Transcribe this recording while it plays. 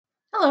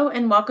Hello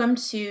and welcome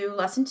to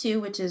lesson 2,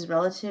 which is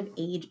relative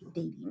age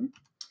dating.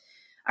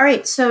 All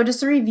right, so just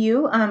to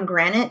review,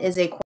 granite is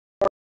a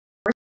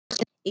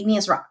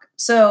igneous rock.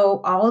 So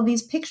all of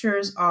these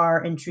pictures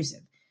are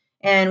intrusive.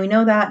 And we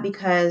know that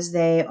because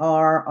they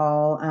are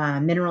all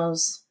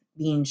minerals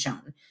being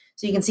shown.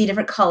 So you can see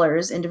different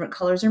colors, and different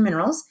colors are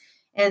minerals.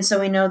 And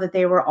so we know that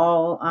they were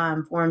all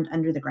formed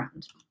under the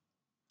ground.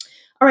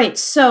 All right,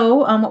 so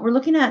what we're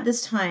looking at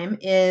this time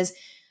is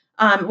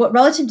what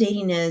relative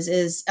dating is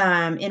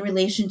in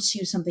relation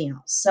to something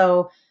else.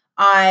 So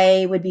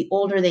I would be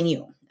older than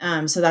you.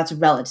 So that's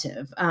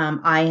relative.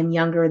 I am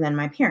younger than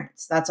my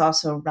parents. That's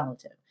also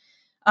relative.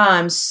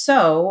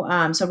 So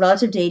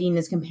relative dating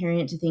is comparing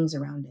it to things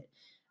around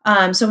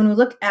it. So when we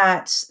look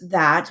at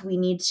that, we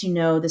need to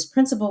know this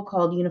principle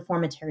called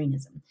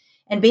uniformitarianism.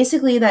 And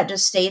basically that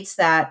just states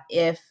that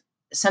if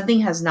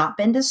something has not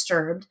been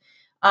disturbed,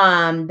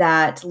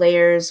 that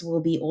layers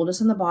will be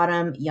oldest on the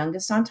bottom,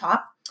 youngest on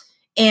top.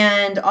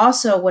 And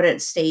also what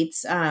it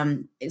states,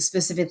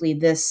 specifically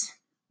this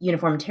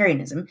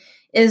uniformitarianism,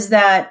 is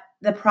that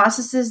the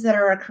processes that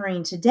are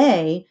occurring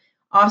today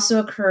also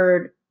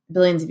occurred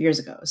billions of years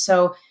ago.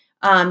 So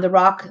the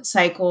rock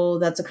cycle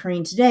that's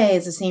occurring today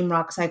is the same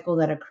rock cycle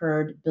that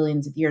occurred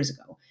billions of years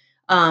ago.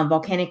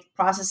 Volcanic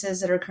processes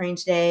that are occurring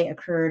today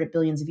occurred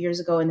billions of years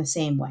ago in the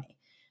same way.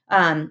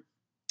 And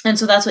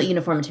so that's what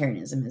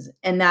uniformitarianism is.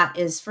 And that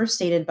is first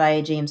stated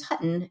by James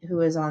Hutton,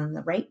 who is on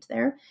the right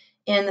there,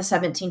 in the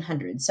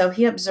 1700s. So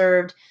he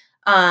observed,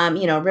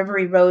 river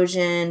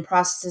erosion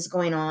processes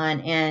going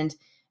on, and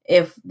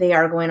if they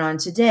are going on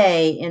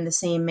today in the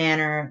same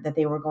manner that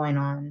they were going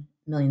on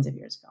millions of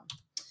years ago.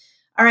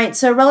 All right,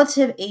 so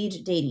relative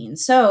age dating.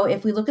 So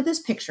if we look at this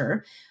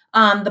picture,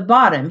 the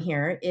bottom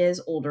here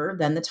is older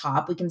than the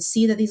top. We can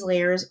see that these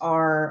layers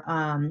are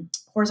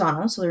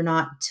horizontal, so they're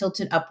not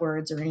tilted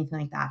upwards or anything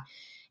like that.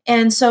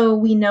 And so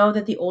we know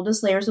that the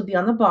oldest layers will be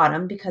on the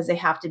bottom because they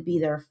have to be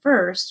there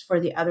first for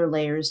the other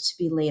layers to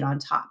be laid on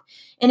top.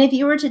 And if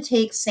you were to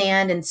take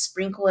sand and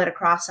sprinkle it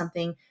across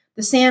something,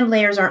 the sand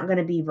layers aren't going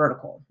to be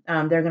vertical.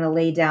 They're going to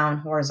lay down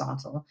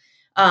horizontal.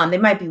 They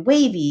might be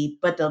wavy,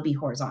 but they'll be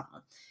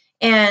horizontal.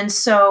 And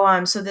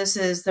so this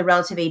is the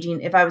relative aging.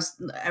 If I was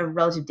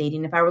relative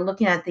dating, if I were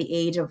looking at the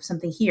age of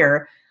something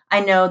here, I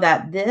know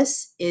that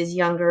this is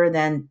younger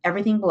than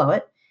everything below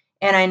it.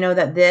 And I know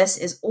that this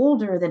is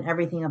older than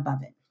everything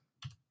above it.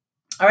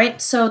 All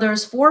right, so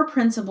there's 4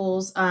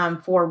 principles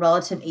for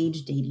relative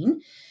age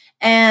dating.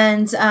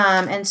 And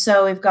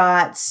so we've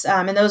got,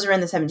 and those are in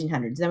the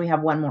 1700s. Then we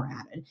have one more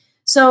added.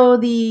 So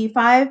the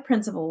 5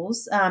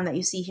 principles that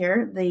you see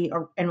here,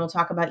 and we'll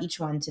talk about each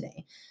one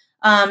today.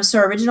 So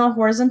original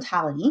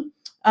horizontality,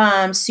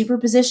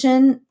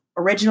 superposition,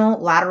 original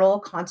lateral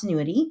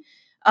continuity,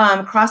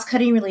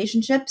 cross-cutting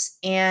relationships,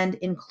 and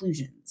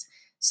inclusions.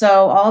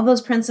 So all of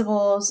those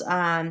principles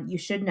you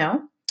should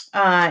know,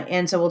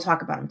 and so we'll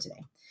talk about them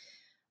today.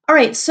 All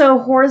right, so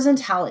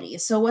horizontality.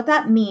 So what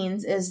that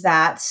means is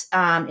that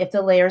if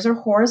the layers are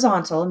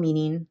horizontal,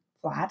 meaning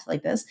flat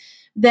like this,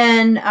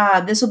 then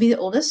this will be the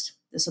oldest,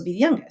 this will be the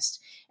youngest.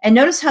 And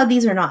notice how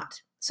these are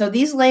not. So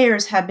these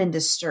layers have been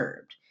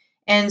disturbed.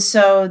 And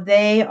so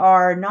they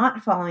are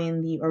not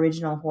following the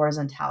original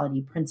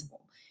horizontality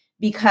principle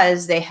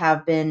because they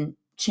have been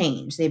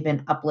changed. They've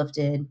been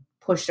uplifted,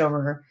 pushed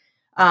over.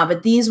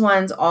 But these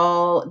ones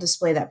all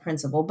display that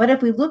principle. But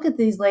if we look at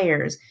these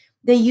layers,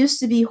 they used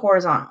to be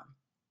horizontal.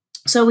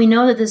 So we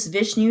know that this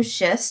Vishnu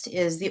schist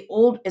is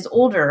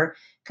older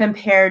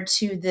compared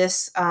to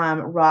this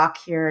rock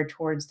here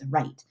towards the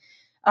right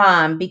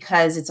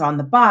because it's on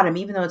the bottom.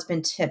 Even though it's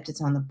been tipped, it's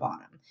on the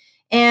bottom.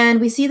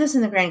 And we see this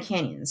in the Grand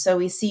Canyon. So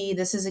we see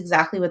this is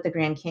exactly what the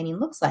Grand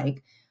Canyon looks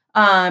like.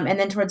 And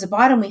then towards the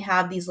bottom, we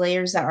have these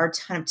layers that are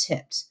kind of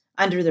tipped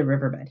under the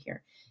riverbed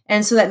here.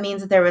 And so that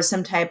means that there was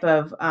some type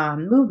of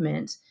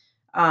movement,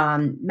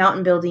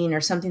 mountain building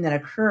or something that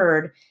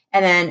occurred.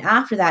 And then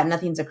after that,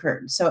 nothing's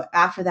occurred. So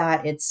after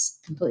that, it's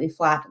completely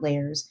flat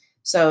layers.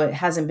 So it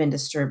hasn't been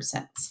disturbed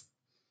since.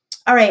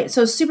 All right,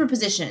 so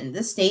superposition.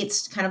 This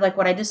states kind of like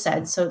what I just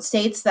said. So it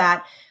states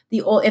that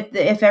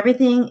if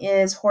everything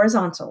is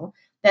horizontal,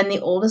 then the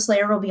oldest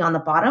layer will be on the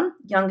bottom,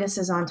 youngest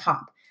is on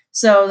top.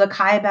 So the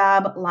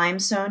Kaibab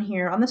limestone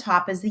here on the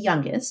top is the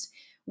youngest,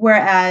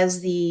 whereas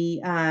the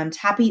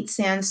Tapete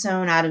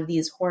sandstone out of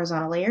these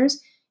horizontal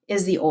layers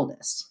is the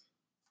oldest.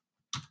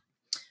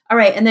 All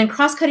right, and then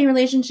cross-cutting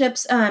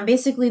relationships,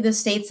 basically this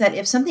states that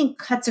if something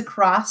cuts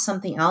across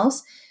something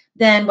else,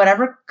 then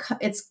whatever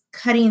it's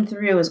cutting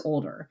through is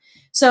older.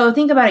 So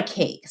think about a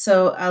cake.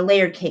 So a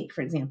layered cake,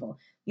 for example.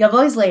 You have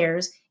all these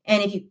layers,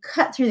 and if you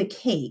cut through the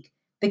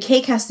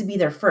cake has to be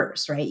there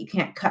first, right? You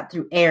can't cut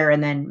through air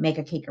and then make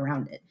a cake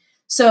around it.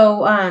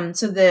 So,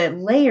 so the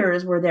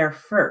layers were there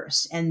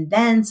first, and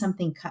then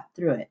something cut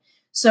through it.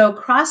 So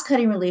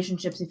cross-cutting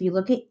relationships, if you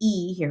look at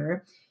E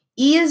here,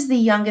 E is the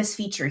youngest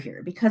feature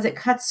here because it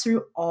cuts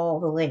through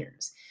all the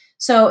layers.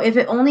 So if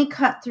it only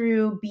cut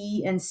through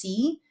B and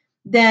C,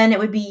 then it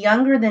would be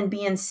younger than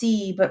B and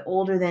C, but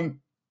older than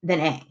than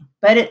A,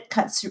 but it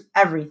cuts through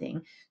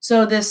everything.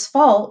 So this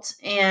fault,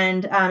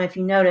 and if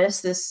you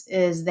notice, this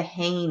is the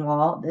hanging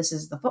wall. This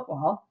is the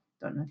footwall.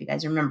 Don't know if you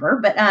guys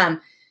remember, but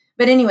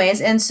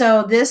anyways, and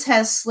so this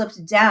has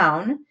slipped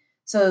down.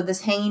 So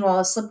this hanging wall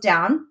has slipped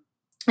down,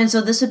 and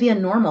so this would be a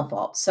normal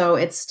fault. So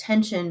it's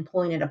tension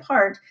pulling it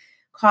apart,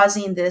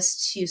 causing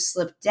this to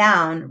slip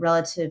down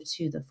relative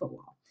to the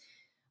footwall.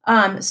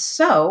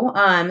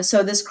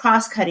 So this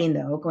cross-cutting,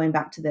 though, going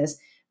back to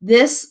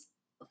this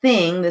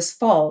thing, this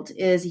fault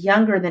is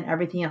younger than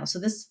everything else. So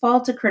this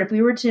fault occurred, if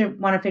we were to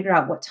want to figure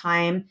out what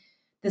time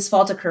this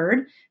fault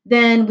occurred,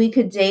 then we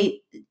could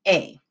date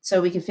A.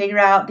 So we could figure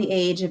out the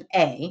age of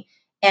A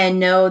and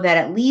know that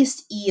at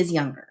least E is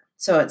younger.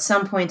 So at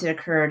some point it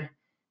occurred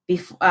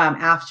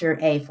after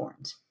A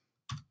formed.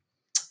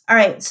 All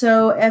right,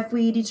 so if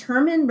we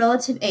determine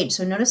relative age,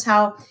 so notice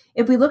how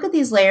if we look at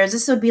these layers,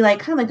 this would be like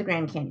kind of like the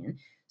Grand Canyon.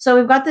 So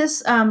we've got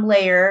this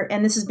layer,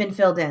 and this has been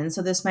filled in.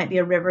 So this might be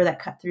a river that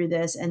cut through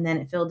this, and then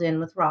it filled in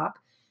with rock.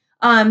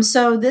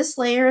 So this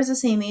layer is the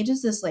same age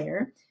as this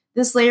layer.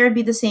 This layer would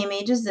be the same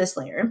age as this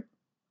layer.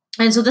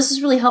 And so this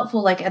is really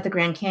helpful, like at the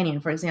Grand Canyon,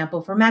 for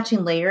example, for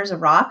matching layers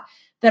of rock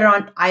that are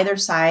on either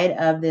side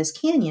of this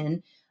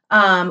canyon.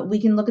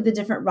 We can look at the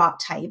different rock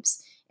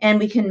types, and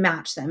we can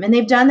match them. And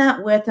they've done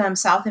that with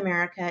South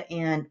America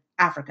and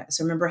Africa.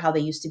 So remember how they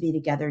used to be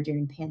together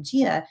during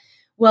Pangea?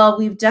 Well,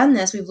 we've done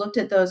this. We've looked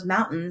at those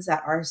mountains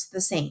that are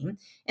the same.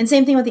 And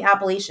same thing with the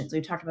Appalachians.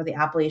 We've talked about the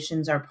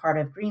Appalachians are part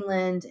of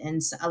Greenland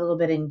and a little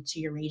bit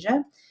into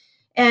Eurasia.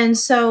 And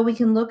so we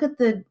can look at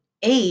the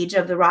age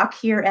of the rock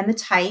here and the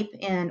type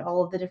and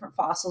all of the different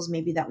fossils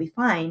maybe that we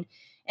find.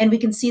 And we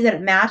can see that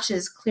it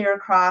matches clear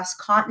across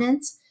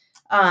continents,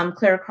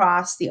 clear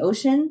across the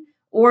ocean,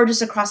 or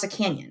just across a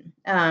canyon.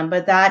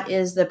 But that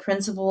is the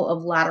principle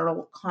of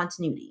lateral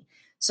continuity.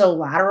 So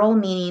lateral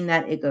meaning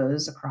that it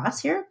goes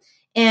across here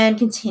and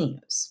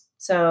continues.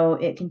 So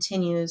it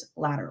continues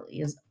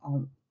laterally is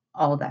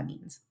all that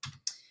means.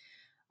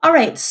 All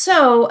right,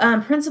 so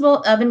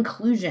principle of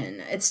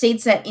inclusion. It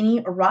states that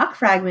any rock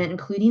fragment,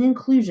 including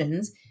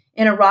inclusions,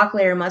 in a rock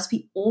layer must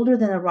be older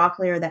than the rock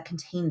layer that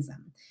contains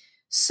them.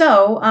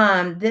 So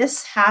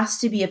this has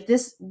to be, if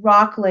this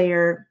rock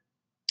layer,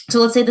 so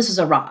let's say this is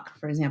a rock,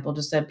 for example,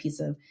 just a piece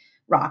of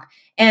rock.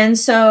 And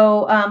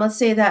so let's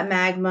say that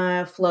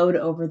magma flowed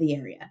over the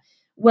area.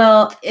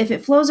 Well, if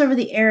it flows over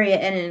the area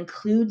and it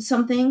includes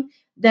something,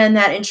 then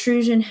that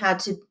intrusion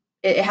has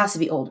to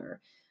be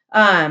older.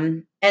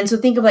 And so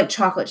think of like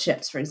chocolate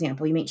chips, for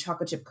example. You make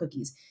chocolate chip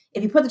cookies.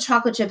 If you put the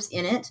chocolate chips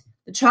in it,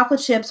 the chocolate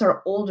chips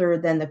are older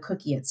than the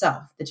cookie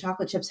itself. The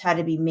chocolate chips had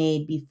to be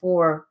made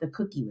before the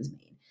cookie was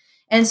made.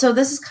 And so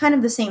this is kind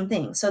of the same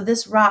thing. So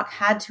this rock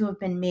had to have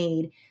been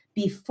made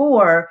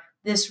before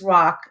this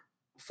rock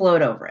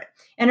flowed over it.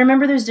 And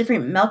remember, there's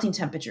different melting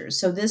temperatures.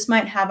 So this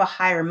might have a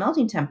higher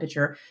melting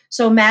temperature.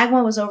 So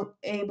magma was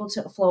able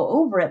to flow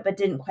over it, but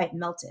didn't quite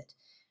melt it.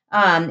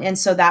 And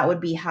so that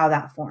would be how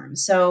that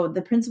forms. So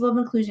the principle of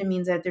inclusion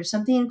means that if there's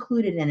something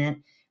included in it,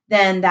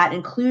 then that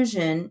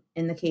inclusion,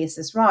 in the case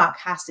this rock,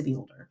 has to be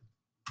older.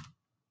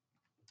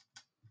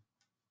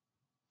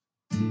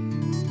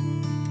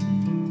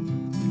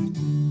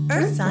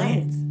 Earth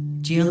Science,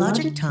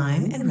 Geologic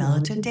Time and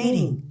Relative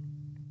Dating.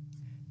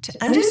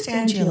 To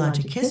understand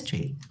geologic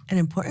history, an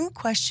important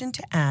question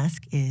to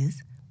ask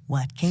is,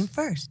 what came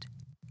first?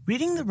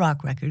 Reading the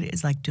rock record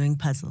is like doing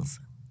puzzles.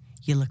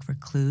 You look for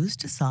clues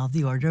to solve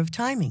the order of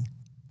timing.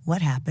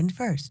 What happened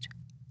first?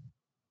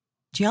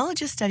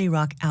 Geologists study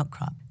rock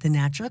outcrop, the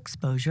natural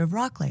exposure of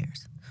rock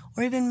layers,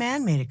 or even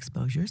man-made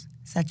exposures,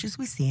 such as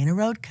we see in a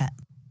road cut.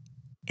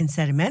 In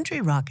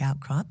sedimentary rock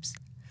outcrops,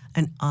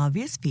 an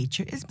obvious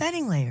feature is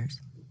bedding layers,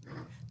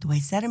 the way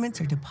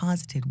sediments are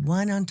deposited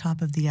one on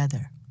top of the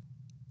other.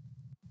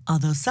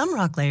 Although some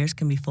rock layers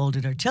can be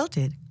folded or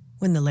tilted,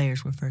 when the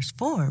layers were first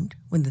formed,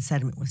 when the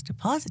sediment was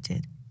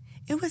deposited,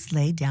 it was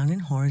laid down in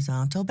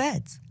horizontal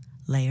beds,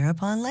 layer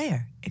upon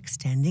layer,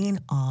 extending in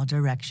all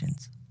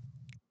directions.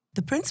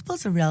 The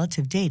principles of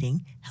relative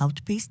dating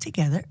helped piece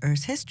together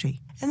Earth's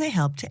history, and they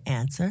helped to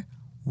answer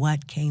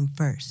what came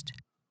first.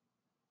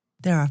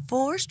 There are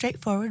 4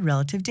 straightforward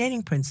relative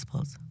dating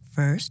principles.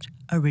 First,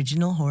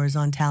 original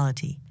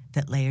horizontality,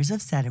 that layers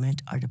of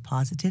sediment are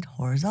deposited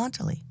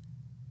horizontally.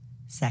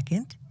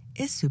 Second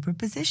is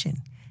superposition,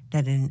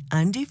 that in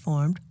an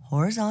undeformed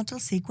horizontal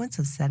sequence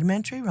of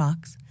sedimentary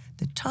rocks,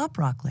 the top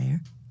rock layer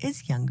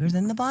is younger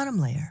than the bottom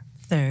layer.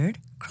 Third,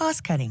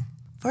 cross-cutting.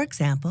 For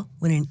example,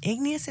 when an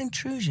igneous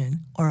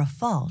intrusion or a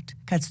fault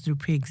cuts through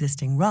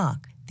pre-existing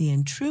rock, the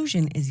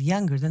intrusion is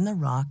younger than the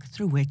rock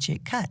through which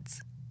it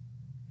cuts.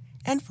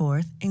 And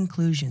fourth,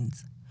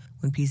 inclusions.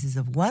 When pieces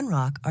of one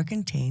rock are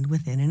contained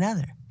within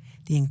another,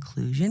 the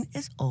inclusion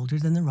is older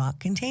than the rock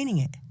containing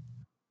it.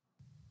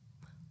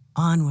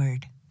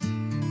 Onward.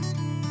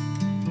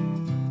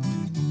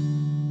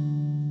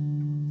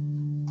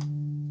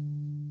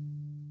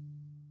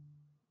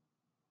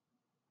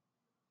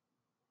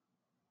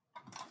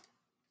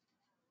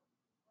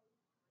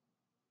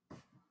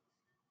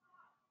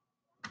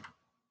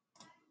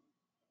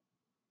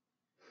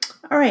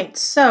 All right,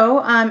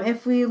 so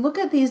if we look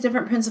at these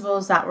different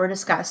principles that were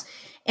discussed,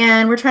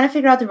 and we're trying to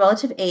figure out the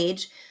relative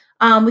age,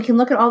 we can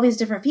look at all these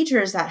different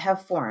features that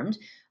have formed,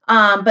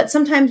 but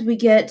sometimes we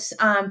get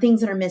things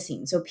that are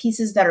missing, so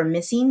pieces that are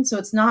missing, so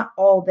it's not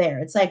all there.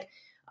 It's like,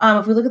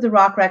 if we look at the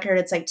rock record,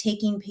 it's like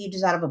taking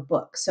pages out of a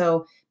book,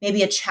 so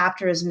maybe a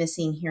chapter is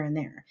missing here and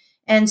there.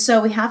 And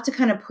so we have to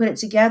kind of put it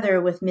together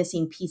with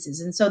missing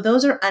pieces, and so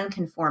those are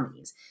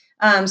unconformities.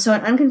 So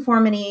an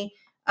unconformity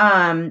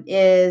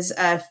is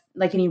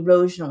like an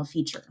erosional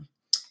feature.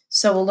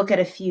 So we'll look at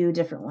a few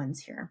different ones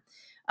here.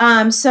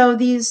 So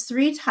these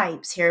three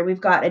types here,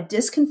 we've got a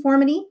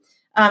disconformity,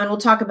 and we'll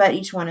talk about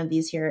each one of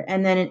these here,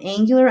 and then an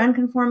angular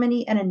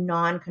unconformity and a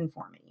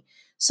nonconformity.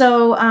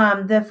 So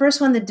the first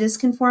one, the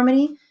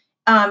disconformity,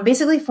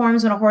 basically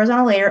forms when a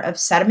horizontal layer of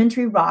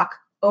sedimentary rock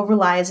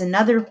overlies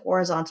another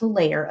horizontal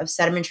layer of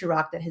sedimentary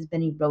rock that has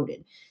been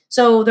eroded.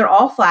 So they're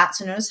all flat,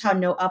 so notice how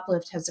no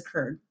uplift has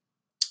occurred.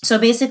 So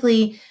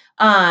basically,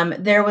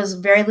 there was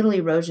very little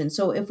erosion.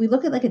 So if we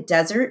look at like a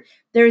desert,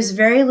 there's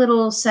very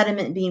little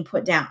sediment being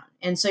put down.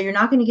 And so you're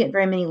not going to get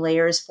very many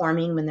layers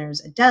forming when there's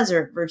a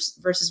desert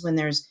versus when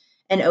there's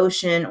an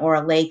ocean or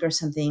a lake or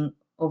something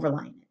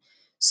overlying it.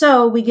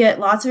 So we get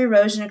lots of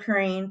erosion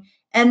occurring,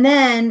 and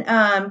then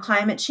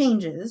climate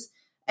changes,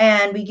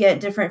 and we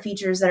get different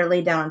features that are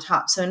laid down on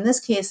top. So in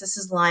this case, this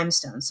is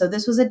limestone. So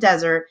this was a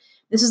desert.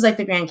 This is like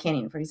the Grand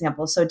Canyon, for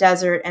example. So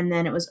desert, and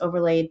then it was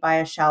overlaid by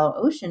a shallow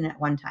ocean at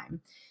one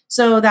time.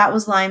 So that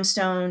was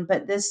limestone,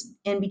 but this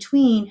in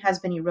between has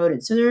been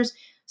eroded. So there's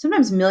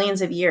sometimes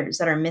millions of years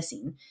that are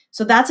missing.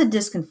 So that's a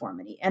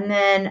disconformity. And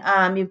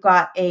then you've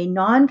got a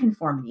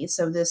nonconformity.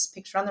 So this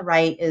picture on the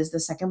right is the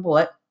second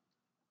bullet.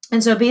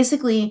 And so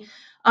basically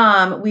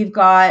we've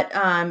got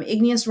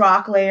igneous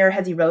rock layer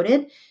has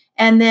eroded.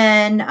 And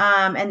then,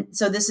 and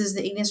so this is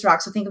the igneous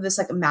rock. So think of this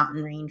like a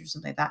mountain range or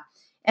something like that.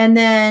 And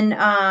then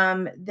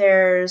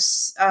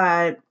there's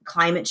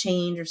climate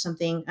change or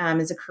something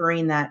is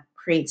occurring that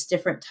creates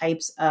different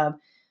types of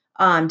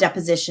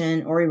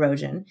deposition or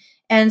erosion.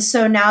 And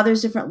so now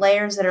there's different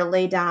layers that are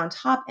laid down on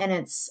top, and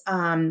it's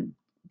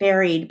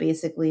buried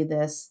basically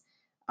this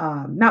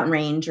mountain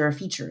range or a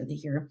feature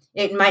here.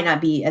 It might not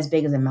be as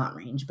big as a mountain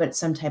range, but it's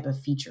some type of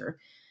feature.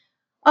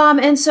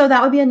 And so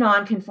that would be a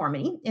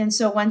nonconformity. And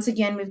so once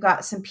again, we've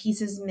got some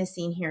pieces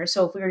missing here.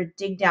 So if we were to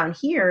dig down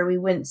here, we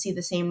wouldn't see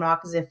the same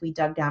rock as if we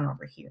dug down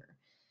over here.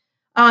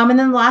 And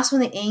then the last one,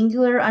 the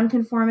angular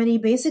unconformity,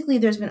 basically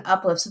there's been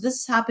uplift. So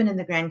this has happened in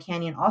the Grand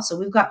Canyon also.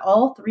 We've got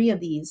all three of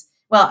these,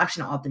 well,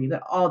 actually not all three,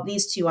 but all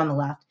these two on the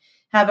left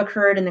have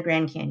occurred in the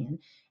Grand Canyon.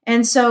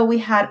 And so we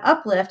had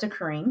uplift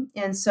occurring.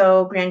 And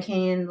so Grand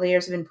Canyon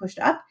layers have been pushed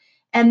up,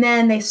 and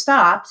then they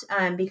stopped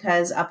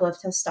because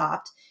uplift has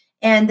stopped.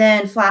 And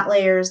then flat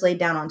layers laid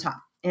down on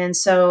top. And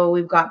so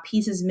we've got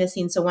pieces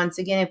missing. So once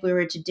again, if we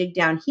were to dig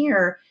down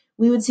here,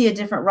 we would see a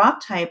different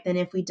rock type than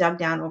if we dug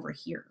down over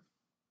here.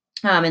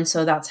 And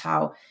so that's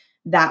how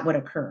that would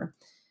occur.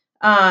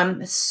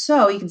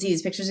 So you can see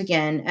these pictures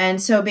again.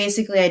 And so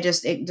basically I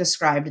just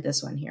described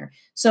this one here.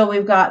 So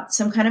we've got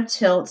some kind of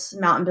tilt,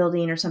 mountain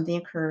building or something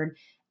occurred.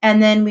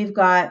 And then we've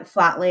got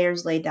flat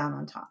layers laid down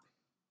on top.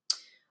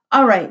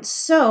 All right,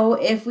 so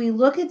if we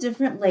look at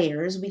different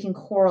layers, we can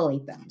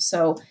correlate them.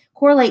 So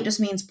correlate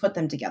just means put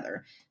them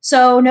together.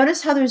 So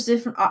notice how there's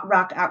different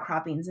rock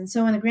outcroppings. And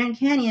so in the Grand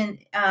Canyon,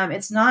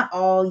 it's not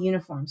all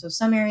uniform. So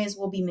some areas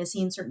will be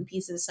missing certain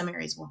pieces, some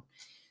areas won't.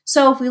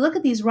 So if we look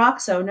at these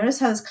rocks, so notice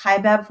how this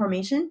Kaibab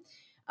formation,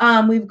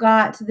 we've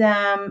got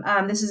them,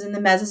 this is in the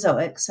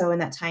Mesozoic, so in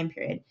that time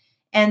period.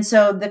 And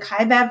so the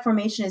Kaibab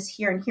formation is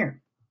here and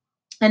here.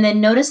 And then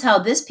notice how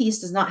this piece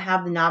does not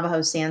have the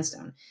Navajo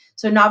sandstone.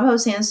 So Navajo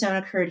sandstone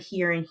occurred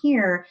here and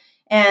here,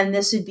 and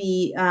this would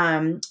be,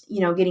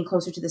 getting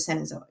closer to the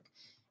Cenozoic.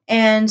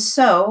 And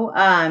so,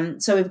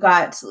 we've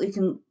got, we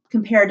can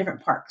compare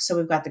different parks. So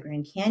we've got the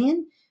Grand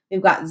Canyon,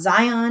 we've got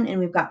Zion, and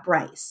we've got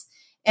Bryce.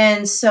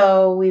 And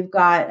so we've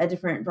got a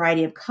different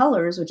variety of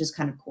colors, which is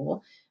kind of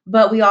cool.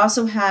 But we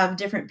also have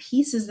different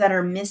pieces that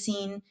are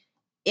missing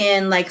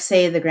in, like,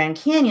 say, the Grand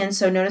Canyon.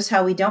 So notice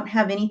how we don't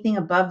have anything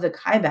above the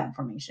Kaibab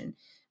formation.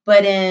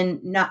 But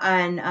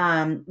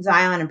on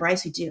Zion and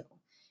Bryce, we do.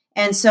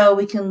 And so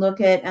we can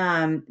look at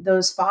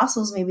those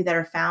fossils maybe that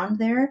are found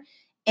there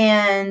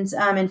and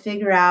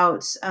figure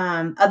out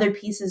other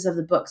pieces of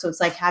the book. So it's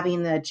like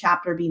having the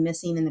chapter be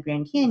missing in the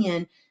Grand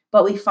Canyon,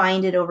 but we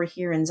find it over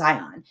here in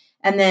Zion.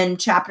 And then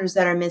chapters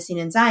that are missing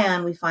in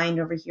Zion, we find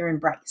over here in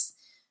Bryce.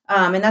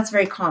 And that's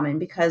very common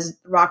because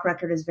the rock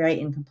record is very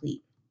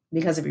incomplete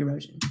because of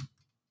erosion.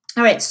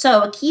 All right,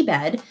 so a key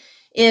bed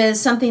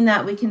is something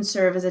that we can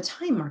serve as a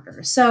time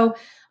marker. So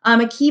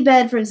a key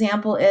bed, for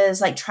example, is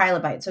like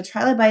trilobites. So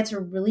trilobites are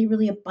really,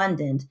 really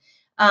abundant,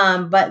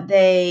 but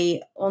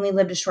they only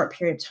lived a short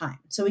period of time.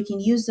 So we can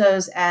use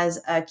those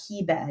as a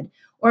key bed.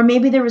 Or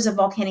maybe there was a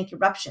volcanic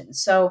eruption.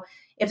 So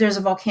if there's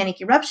a volcanic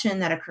eruption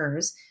that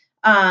occurs,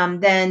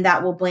 then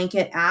that will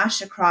blanket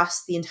ash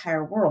across the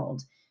entire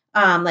world,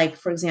 like,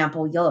 for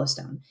example,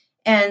 Yellowstone.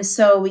 And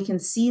so we can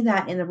see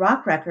that in the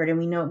rock record, and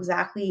we know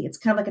exactly, it's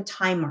kind of like a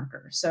time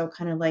marker, so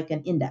kind of like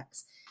an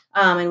index.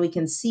 And we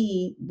can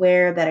see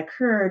where that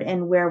occurred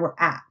and where we're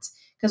at,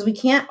 because we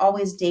can't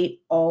always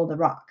date all the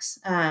rocks.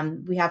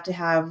 We have to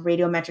have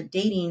radiometric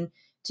dating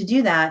to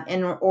do that,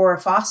 or a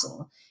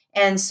fossil.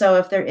 And so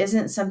if there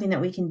isn't something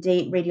that we can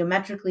date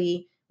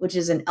radiometrically, which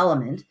is an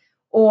element,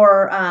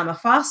 or a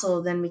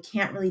fossil, then we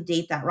can't really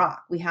date that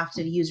rock. We have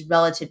to use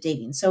relative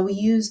dating. So we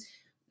use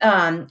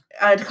a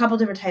couple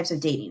different types of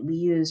dating. We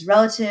use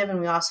relative, and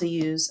we also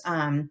use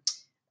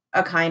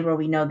a kind where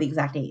we know the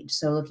exact age.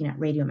 So looking at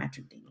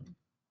radiometric dating.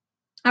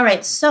 All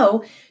right,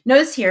 so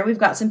notice here we've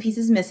got some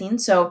pieces missing.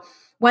 So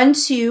 1,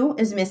 2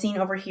 is missing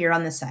over here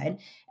on this side.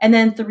 And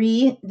then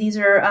 3, these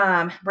are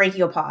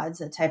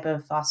brachiopods, a type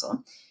of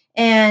fossil.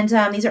 And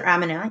these are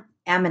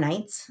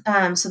ammonites,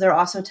 so they're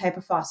also a type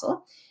of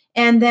fossil.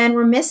 And then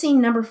we're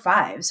missing number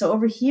 5. So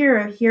over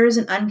here, here's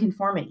an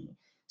unconformity.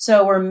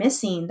 So we're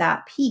missing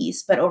that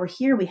piece, but over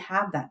here we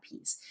have that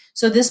piece.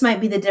 So this might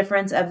be the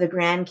difference of the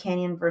Grand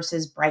Canyon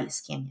versus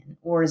Bryce Canyon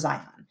or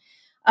Zion.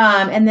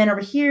 And then over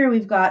here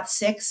we've got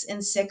 6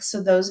 and 6,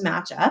 so those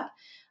match up,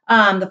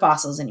 the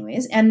fossils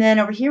anyways. And then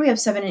over here we have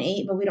 7 and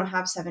 8, but we don't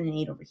have 7 and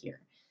 8 over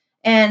here.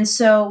 And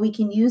so we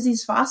can use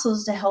these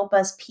fossils to help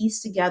us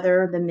piece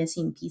together the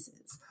missing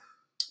pieces.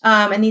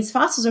 And these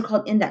fossils are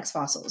called index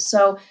fossils.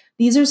 So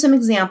these are some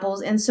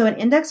examples. And so an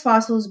index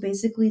fossil is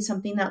basically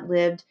something that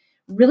lived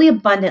really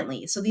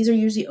abundantly. So these are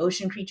usually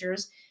ocean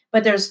creatures,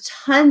 but there's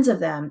tons of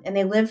them, and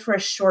they live for a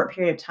short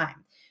period of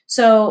time.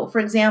 So for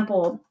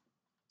example,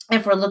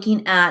 if we're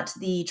looking at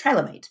the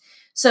trilobite,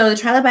 so the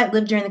trilobite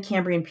lived during the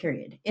Cambrian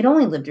period. It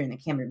only lived during the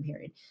Cambrian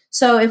period.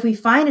 So if we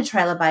find a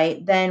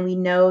trilobite, then we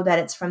know that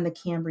it's from the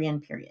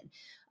Cambrian period.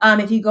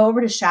 If you go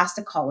over to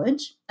Shasta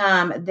College,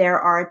 there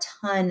are a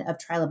ton of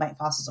trilobite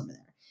fossils over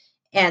there,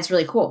 and it's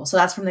really cool. So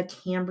that's from the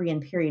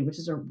Cambrian period, which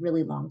is a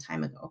really long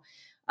time ago.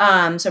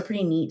 So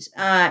pretty neat.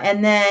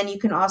 And then you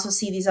can also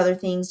see these other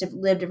things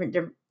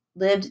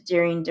lived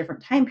during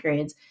different time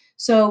periods.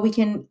 So we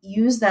can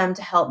use them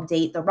to help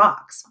date the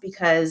rocks,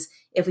 because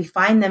if we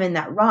find them in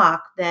that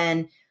rock,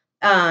 then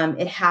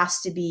it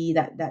has to be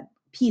that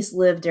piece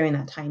lived during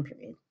that time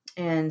period.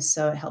 And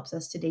so it helps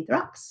us to date the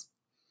rocks.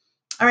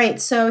 All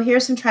right, so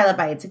here's some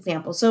trilobites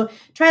examples. So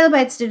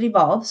trilobites did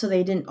evolve, so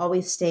they didn't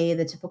always stay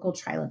the typical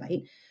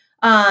trilobite.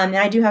 And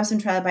I do have some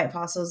trilobite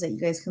fossils that you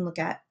guys can look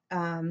at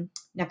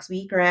next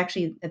week, or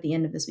actually at the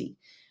end of this week.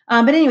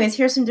 But anyways,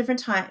 here's some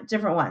different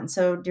ones.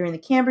 So during the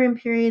Cambrian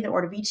period, the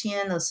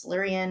Ordovician, the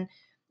Silurian,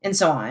 and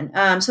so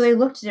on. So they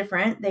looked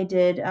different. They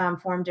did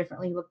form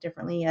differently, look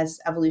differently as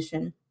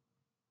evolution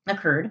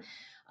occurred.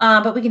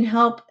 But we can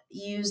help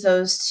use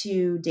those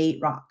to date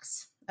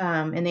rocks.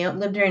 And they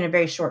lived during a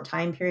very short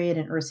time period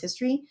in Earth's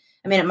history.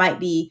 I mean, it might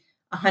be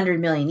 100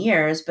 million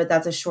years, but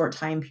that's a short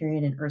time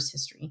period in Earth's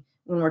history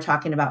when we're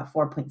talking about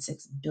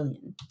 4.6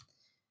 billion.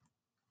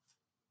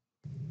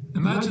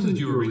 Imagine that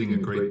you were reading a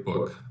great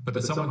book, but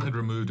that someone had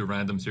removed a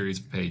random series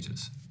of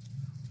pages.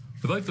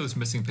 Without those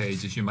missing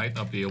pages, you might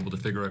not be able to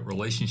figure out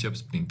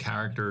relationships between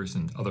characters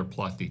and other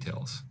plot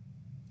details.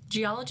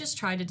 Geologists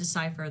try to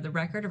decipher the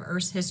record of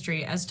Earth's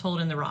history as told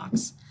in the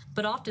rocks,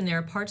 but often there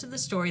are parts of the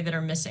story that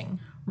are missing,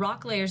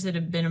 rock layers that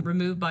have been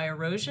removed by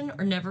erosion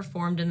or never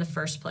formed in the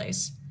first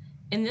place.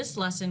 In this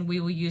lesson, we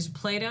will use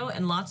Plato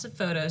and lots of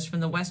photos from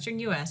the western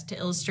U.S. to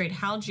illustrate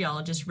how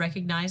geologists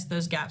recognize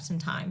those gaps in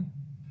time.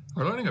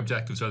 Our learning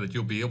objectives are that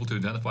you'll be able to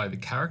identify the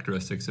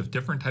characteristics of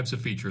different types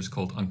of features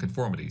called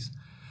unconformities,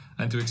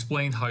 and to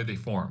explain how they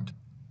formed.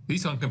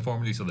 These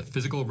unconformities are the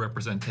physical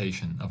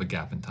representation of a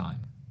gap in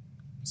time.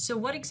 So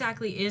what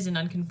exactly is an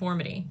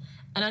unconformity?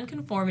 An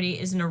unconformity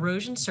is an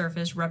erosion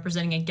surface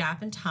representing a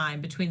gap in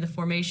time between the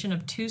formation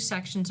of two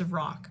sections of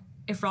rock.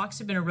 If rocks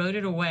have been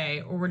eroded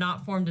away or were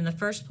not formed in the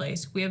first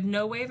place, we have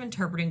no way of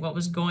interpreting what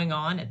was going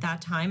on at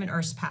that time in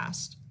Earth's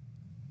past.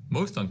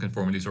 Most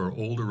unconformities are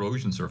old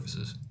erosion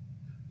surfaces.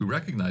 We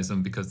recognize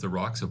them because the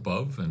rocks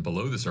above and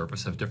below the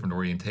surface have different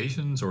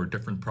orientations or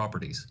different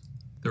properties.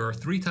 There are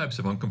three types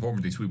of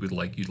unconformities we would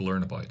like you to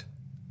learn about.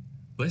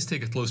 Let's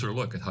take a closer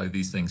look at how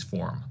these things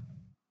form.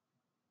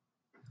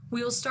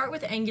 We will start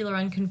with angular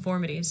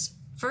unconformities.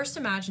 First,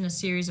 imagine a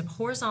series of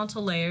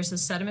horizontal layers of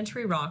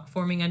sedimentary rock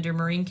forming under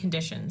marine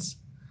conditions.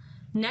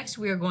 Next,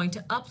 we are going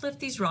to uplift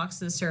these rocks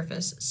to the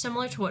surface,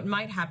 similar to what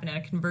might happen at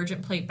a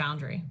convergent plate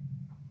boundary.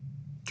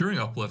 During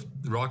uplift,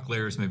 the rock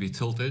layers may be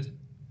tilted,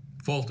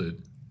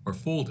 faulted, or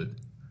folded,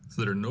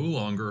 so that are no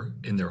longer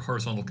in their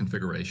horizontal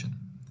configuration.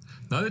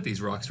 Now that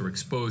these rocks are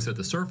exposed at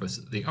the surface,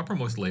 the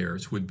uppermost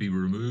layers would be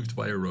removed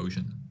by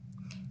erosion.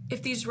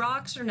 If these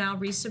rocks are now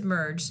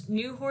resubmerged,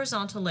 new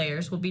horizontal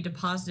layers will be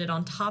deposited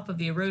on top of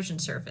the erosion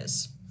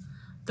surface.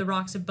 The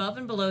rocks above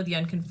and below the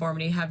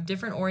unconformity have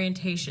different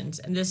orientations,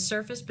 and this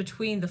surface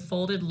between the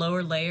folded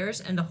lower layers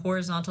and the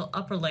horizontal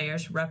upper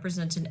layers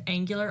represents an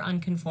angular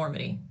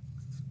unconformity.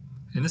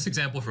 In this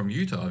example from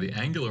Utah, the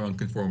angular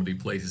unconformity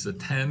places a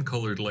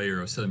tan-colored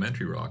layer of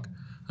sedimentary rock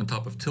on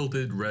top of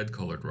tilted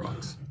red-colored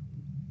rocks.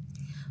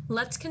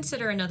 Let's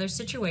consider another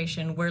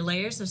situation where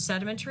layers of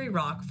sedimentary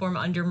rock form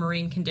under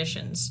marine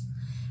conditions.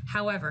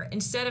 However,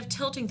 instead of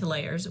tilting the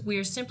layers, we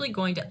are simply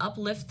going to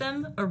uplift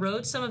them,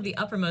 erode some of the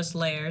uppermost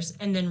layers,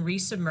 and then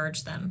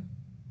resubmerge them.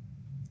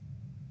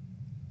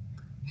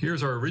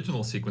 Here's our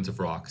original sequence of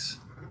rocks.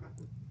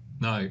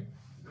 Now,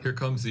 here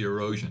comes the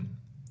erosion,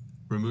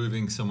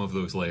 removing some of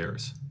those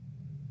layers.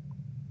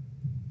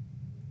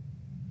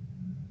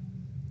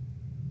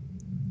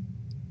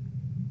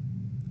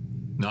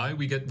 Now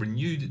we get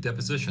renewed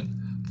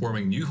deposition,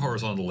 forming new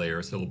horizontal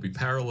layers that will be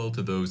parallel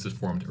to those that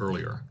formed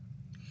earlier.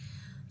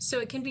 So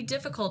it can be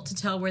difficult to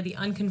tell where the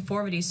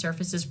unconformity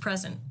surface is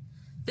present.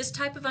 This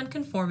type of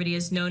unconformity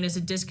is known as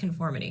a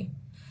disconformity.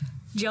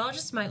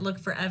 Geologists might look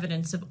for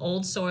evidence of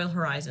old soil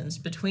horizons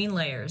between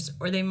layers,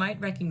 or they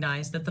might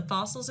recognize that the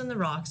fossils in the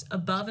rocks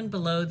above and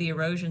below the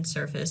erosion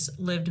surface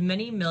lived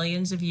many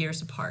millions of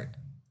years apart.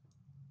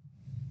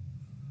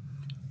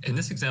 In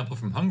this example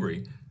from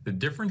Hungary, the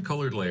different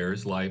colored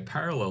layers lie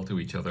parallel to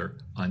each other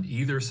on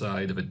either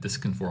side of a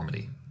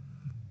disconformity.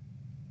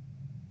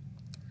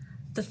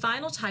 The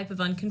final type of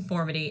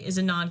unconformity is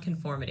a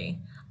nonconformity.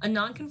 A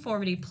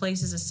nonconformity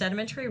places a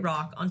sedimentary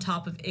rock on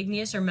top of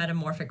igneous or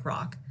metamorphic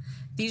rock.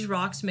 These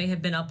rocks may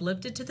have been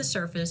uplifted to the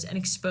surface and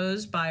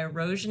exposed by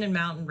erosion in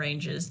mountain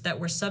ranges that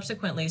were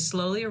subsequently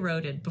slowly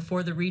eroded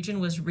before the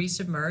region was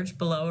resubmerged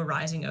below a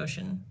rising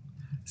ocean.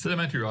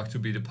 Sedimentary rocks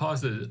would be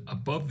deposited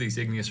above these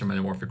igneous or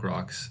metamorphic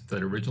rocks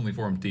that originally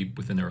formed deep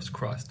within Earth's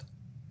crust.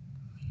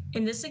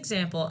 In this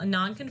example, a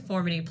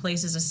nonconformity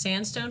places a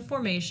sandstone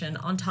formation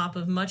on top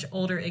of much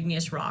older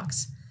igneous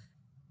rocks.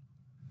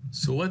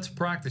 So let's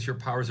practice your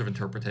powers of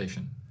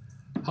interpretation.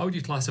 How would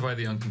you classify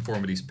the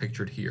unconformities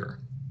pictured here?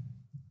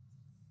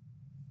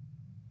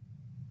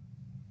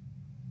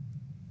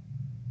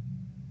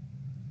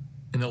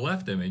 In the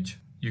left image,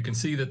 you can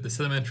see that the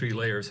sedimentary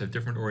layers have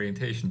different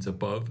orientations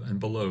above and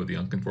below the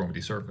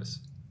unconformity surface.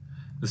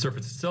 The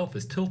surface itself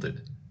is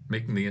tilted,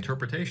 making the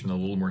interpretation a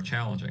little more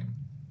challenging,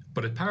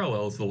 but it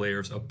parallels the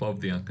layers above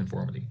the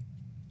unconformity.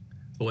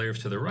 The layers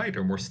to the right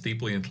are more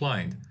steeply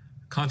inclined.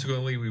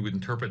 Consequently, we would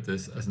interpret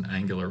this as an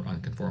angular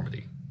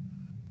unconformity.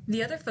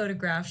 The other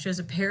photograph shows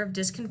a pair of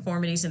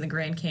disconformities in the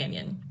Grand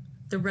Canyon.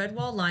 The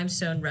Redwall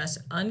limestone rests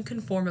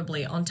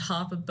unconformably on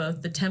top of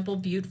both the Temple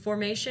Butte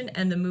Formation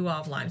and the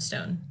Muav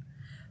limestone.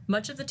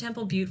 Much of the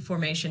Temple Butte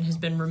Formation has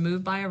been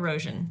removed by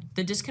erosion.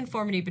 The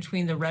disconformity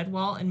between the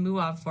Redwall and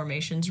Muav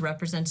formations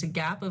represents a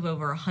gap of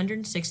over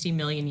 160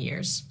 million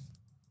years.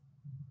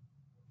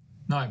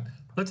 Now,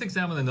 let's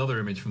examine another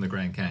image from the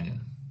Grand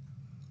Canyon.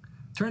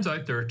 Turns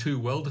out there are two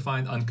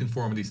well-defined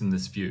unconformities in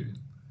this view.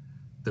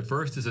 The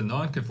first is a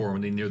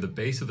nonconformity near the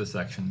base of the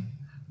section,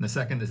 and the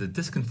second is a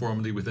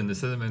disconformity within the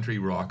sedimentary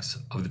rocks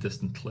of the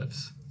distant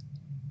cliffs.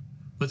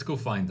 Let's go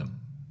find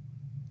them.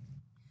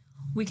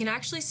 We can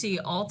actually see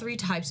all three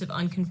types of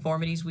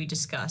unconformities we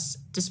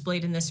discussed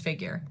displayed in this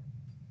figure.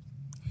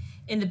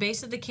 In the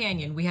base of the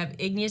canyon, we have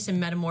igneous and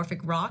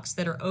metamorphic rocks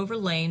that are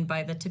overlain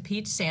by the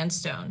Tapete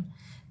sandstone.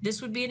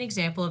 This would be an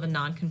example of a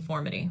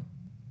nonconformity.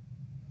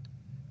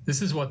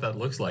 This is what that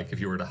looks like if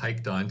you were to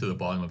hike down to the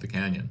bottom of the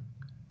canyon.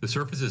 The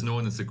surface is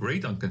known as the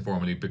Great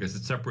Unconformity because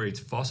it separates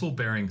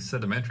fossil-bearing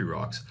sedimentary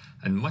rocks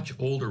and much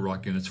older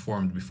rock units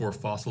formed before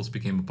fossils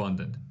became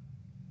abundant.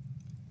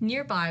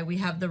 Nearby, we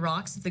have the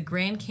rocks of the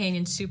Grand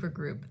Canyon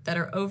supergroup that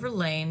are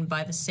overlain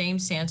by the same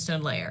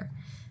sandstone layer.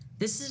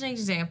 This is an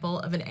example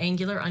of an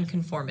angular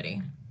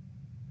unconformity.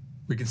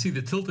 We can see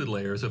the tilted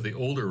layers of the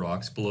older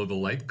rocks below the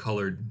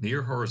light-colored,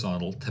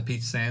 near-horizontal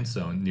Tapete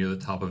sandstone near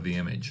the top of the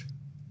image.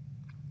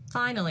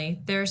 Finally,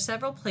 there are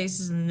several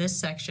places in this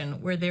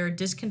section where there are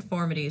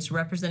disconformities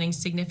representing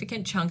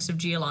significant chunks of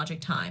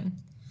geologic time.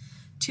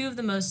 Two of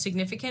the most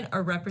significant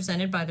are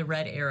represented by the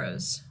red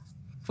arrows.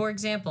 For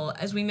example,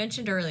 as we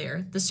mentioned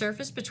earlier, the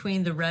surface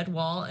between the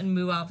Redwall and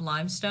Muav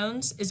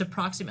limestones is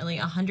approximately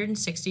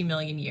 160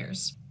 million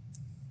years.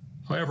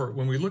 However,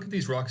 when we look at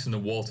these rocks in the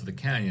walls of the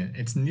canyon,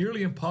 it's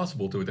nearly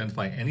impossible to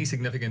identify any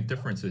significant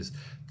differences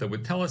that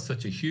would tell us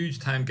such a huge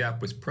time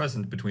gap was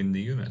present between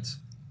the units.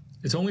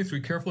 It's only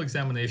through careful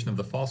examination of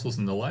the fossils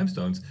in the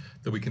limestones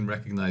that we can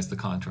recognize the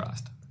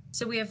contrast.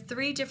 So we have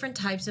three different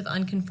types of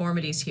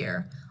unconformities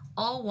here,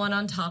 all one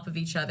on top of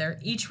each other,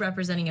 each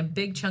representing a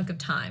big chunk of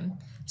time.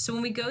 So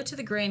when we go to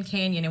the Grand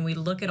Canyon and we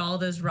look at all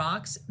those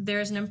rocks, there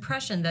is an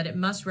impression that it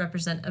must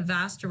represent a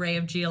vast array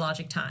of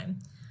geologic time.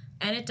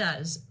 And it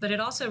does, but it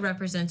also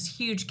represents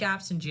huge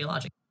gaps in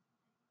geologic.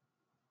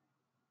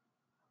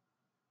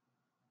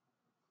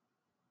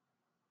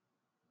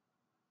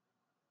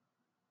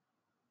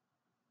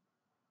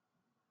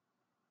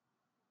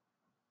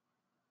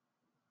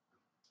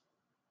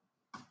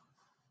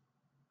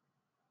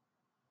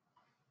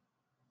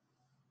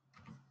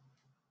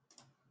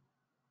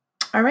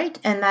 All right,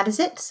 and that is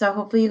it. So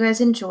hopefully you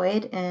guys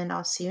enjoyed, and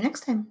I'll see you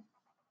next time.